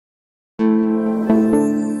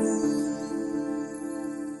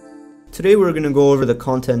Today we're going to go over the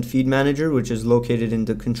Content Feed Manager, which is located in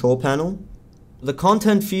the control panel. The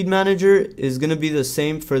Content Feed Manager is going to be the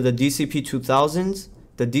same for the DCP 2000s,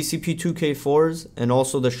 the DCP 2K4s, and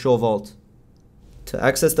also the ShowVault. To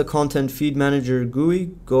access the Content Feed Manager GUI,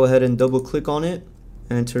 go ahead and double click on it,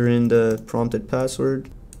 enter in the prompted password,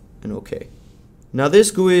 and OK. Now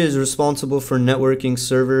this GUI is responsible for networking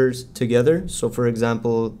servers together. So for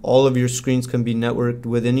example, all of your screens can be networked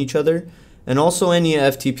within each other, and also any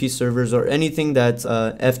FTP servers or anything that's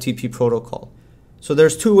FTP protocol. So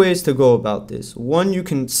there's two ways to go about this. One, you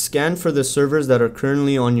can scan for the servers that are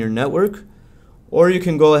currently on your network, or you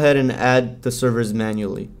can go ahead and add the servers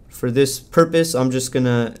manually. For this purpose, I'm just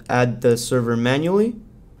gonna add the server manually.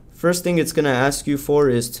 First thing it's gonna ask you for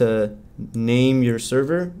is to name your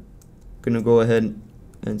server. I'm gonna go ahead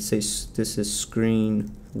and say this is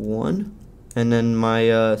screen 1, and then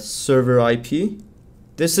my server IP.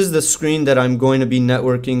 This is the screen that I'm going to be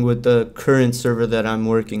networking with the current server that I'm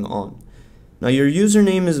working on. Now your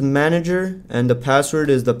username is manager and the password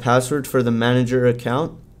is the password for the manager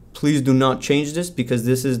account. Please do not change this because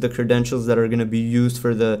this is the credentials that are going to be used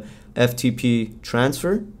for the FTP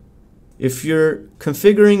transfer. If you're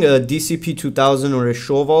configuring a DCP 2000 or a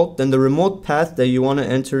ShowVault, then the remote path that you want to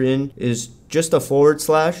enter in is just a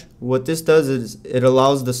 /. What this does is it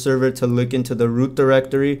allows the server to look into the root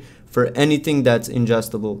directory for anything that's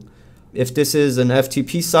ingestible. If this is an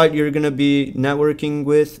FTP site you're going to be networking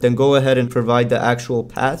with, then go ahead and provide the actual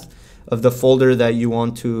path of the folder that you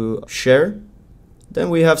want to share. Then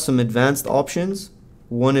we have some advanced options.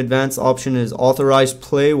 One advanced option is authorize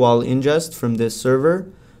play while ingest from this server.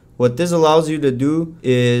 What this allows you to do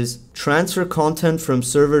is transfer content from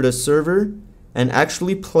server to server and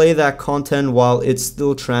actually play that content while it's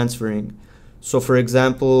still transferring. So for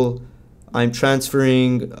example, I'm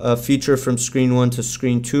transferring a feature from screen 1 to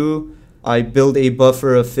screen 2. I build a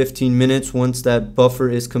buffer of 15 minutes. Once that buffer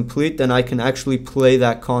is complete, then I can actually play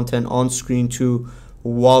that content on screen 2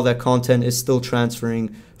 while that content is still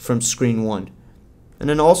transferring from screen 1. And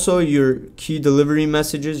then also your key delivery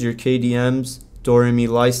messages, your KDMs, DoReMi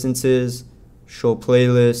licenses, show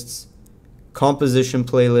playlists, composition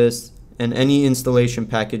playlists, and any installation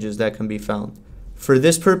packages that can be found. For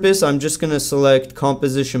this purpose, I'm just going to select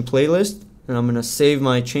composition playlist, and I'm going to save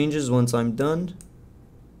my changes once I'm done.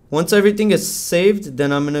 Once everything is saved,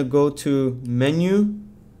 then I'm going to go to menu,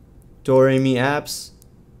 DoReMi apps,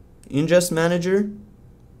 ingest manager,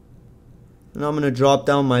 and I'm going to drop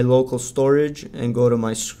down my local storage and go to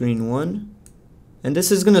my screen 1. And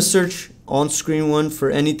this is going to search on screen 1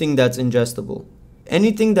 for anything that's ingestible.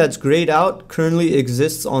 Anything that's grayed out currently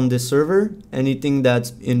exists on this server. Anything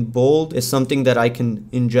that's in bold is something that I can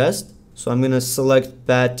ingest. So I'm going to select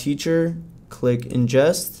bad teacher, click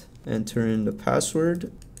ingest, enter in the password.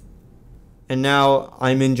 And now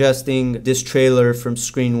I'm ingesting this trailer from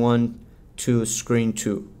screen 1 to screen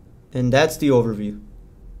 2. And that's the overview.